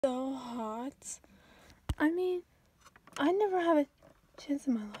hot. I mean, I never have a chance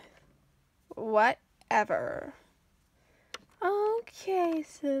in my life. Whatever. Okay,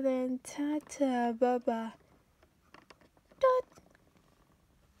 so then, ta-ta, bye-bye. Dot.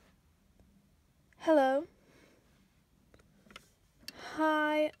 Hello.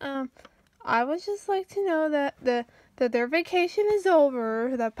 Hi, I would just like to know that their vacation is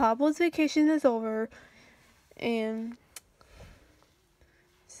over, that Pablo's vacation is over, and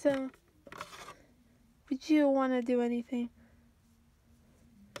so, would you want to do anything?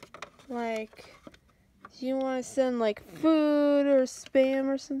 Like, do you want to send, like, food or spam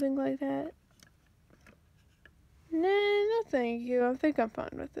or something like that? Nah, no thank you. I think I'm fine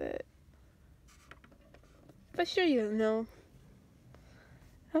with it. But sure you know.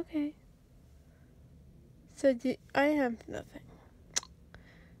 Okay. So, I have nothing.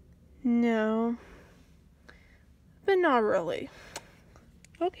 No. But not really.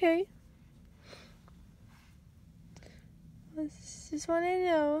 Okay. Just want to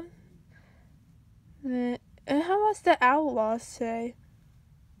know. And how was the outlaws say?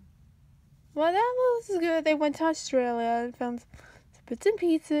 Well, that was good. They went to Australia and found some bits and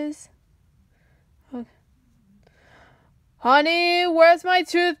pieces. Okay. Honey, where's my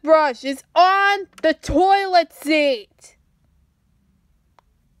toothbrush? It's on the toilet seat.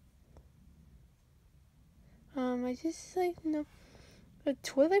 I just the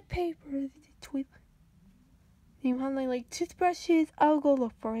toilet paper. The toilet. You want like toothbrushes? I'll go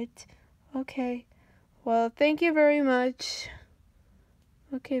look for it. Okay. Well, thank you very much.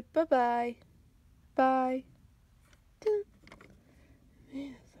 Okay, bye-bye. Bye.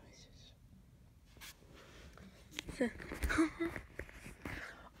 Man,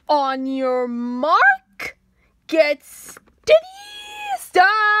 on your mark, get steady,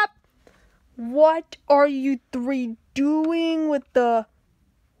 stop. What are you three doing with the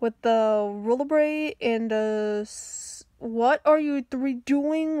rollerblade and what are you three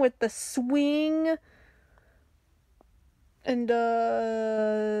doing with the swing and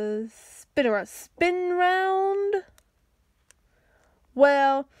spin round?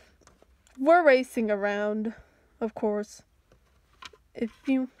 Well, we're racing around, of course. If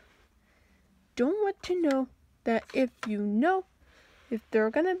you don't want to know that if there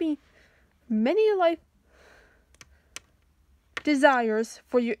are gonna be many life desires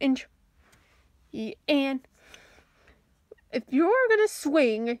for your and if you're gonna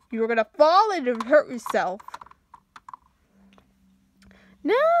swing, you're gonna fall and hurt yourself.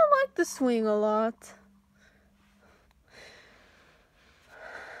 Now I like the swing a lot.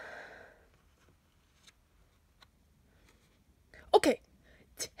 Okay,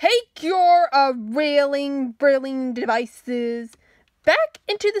 take your railing devices back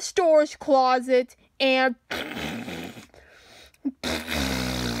into the storage closet and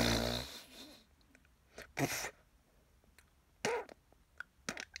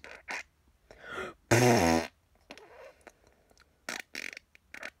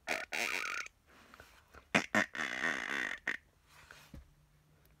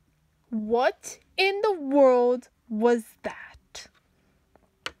what in the world was that?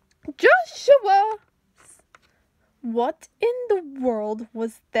 Joshua! What in the world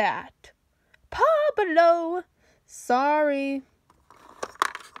was that? Pablo! Sorry.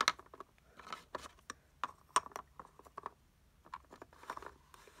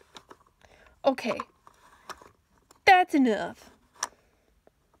 Okay. That's enough.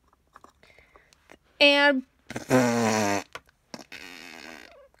 And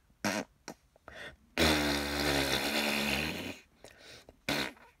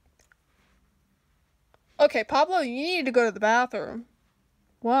okay, Pablo, you need to go to the bathroom.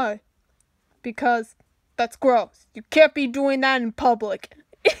 Why? Because that's gross. You can't be doing that in public.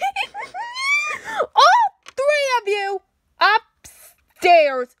 All three of you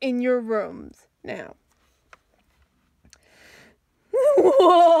upstairs in your rooms now.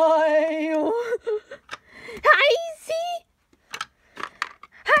 Why? Hi,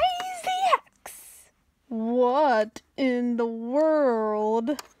 X. What in the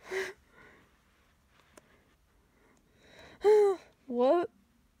world? What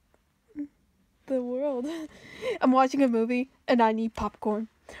the world? I'm watching a movie and I need popcorn.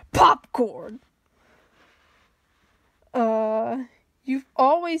 Popcorn! You've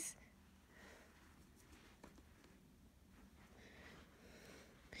always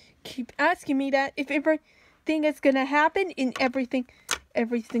keep asking me that if everything is gonna happen in everything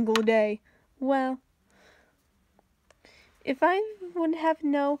every single day. Well, if I would have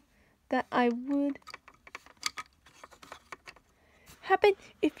known that I would happen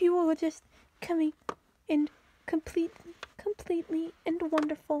if you were just coming in completely and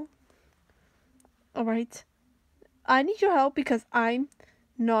wonderful. Alright? I need your help because I'm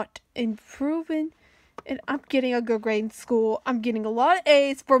not improving and I'm getting a good grade in school. I'm getting a lot of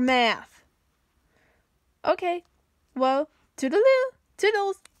A's for math. Okay. Well, toodaloo.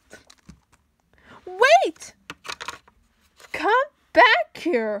 Toodles. Wait! Come back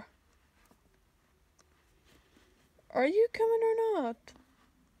here. Are you coming or not?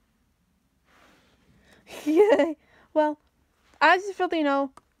 Yay. Well, I just really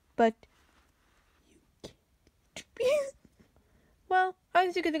know, but you can't. Well,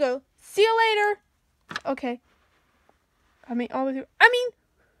 I'm just gonna go. See you later. Okay.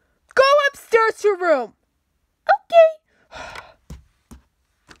 Go upstairs to your room. Okay.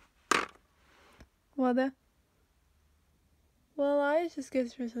 Well, I just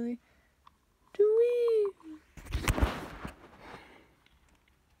guess for something. Do we?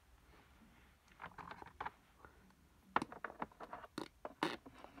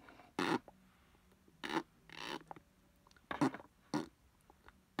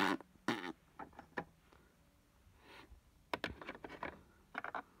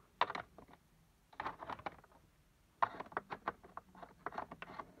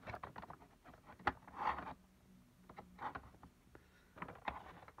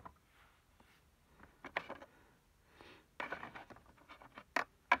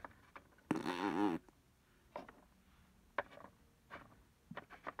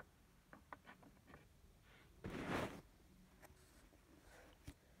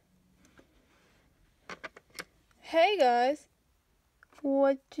 Hey guys,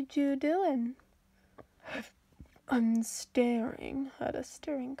 what did you doing? I'm staring at a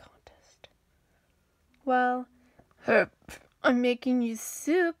staring contest. Well, I'm making you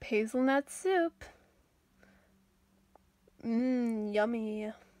soup, hazelnut soup.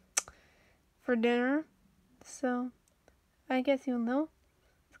 Yummy. For dinner. So, I guess you'll know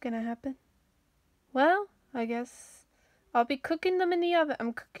what's gonna happen. Well, I guess I'll be cooking them in the oven.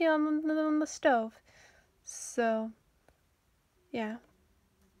 I'm cooking them on the stove. So, yeah.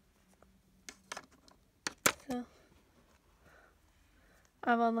 So,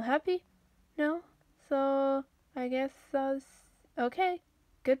 I'm all happy? No? So, I guess okay.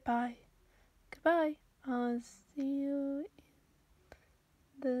 Goodbye. Goodbye. I'll see you in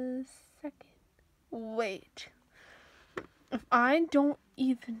the second. Wait. If I don't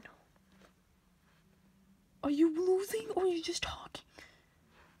even know. Are you losing or are you just talking?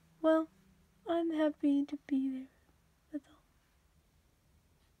 Well, I'm happy to be there. That's all.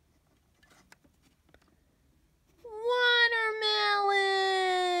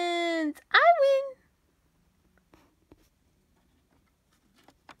 Watermelons! I win!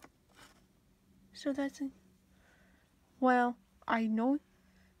 So that's it. Well, I know you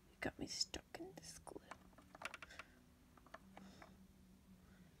got me stuck in this glue.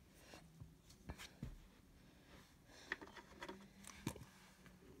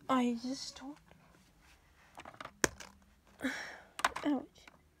 I just don't. Ouch.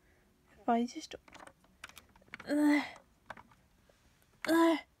 If I just don't.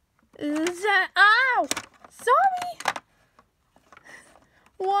 Ow! Sorry!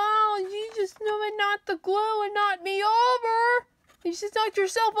 Wow, you just knew it knocked the glue and knocked me over! You just knocked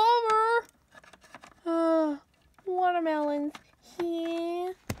yourself over! Watermelons.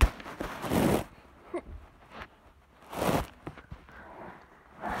 Yeah.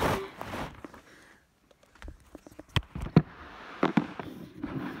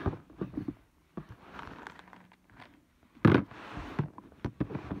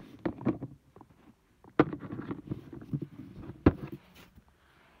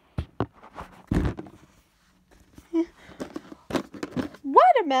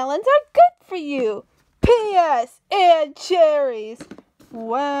 Watermelons are good for you. P.S. And cherries.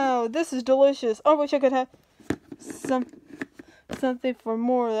 Wow, this is delicious. I wish I could have something for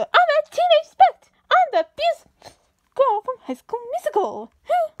more of that. I'm a teenage spect. I'm the beautiful girl from High School Musical.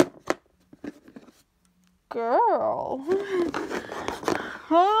 Girl.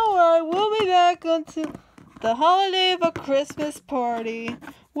 Alright, we'll be back until the holiday of a Christmas party.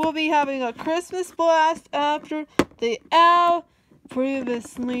 We'll be having a Christmas blast after the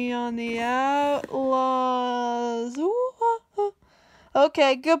previously on the Outlaws.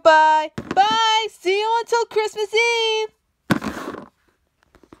 Okay, goodbye. Bye. See you until Christmas Eve.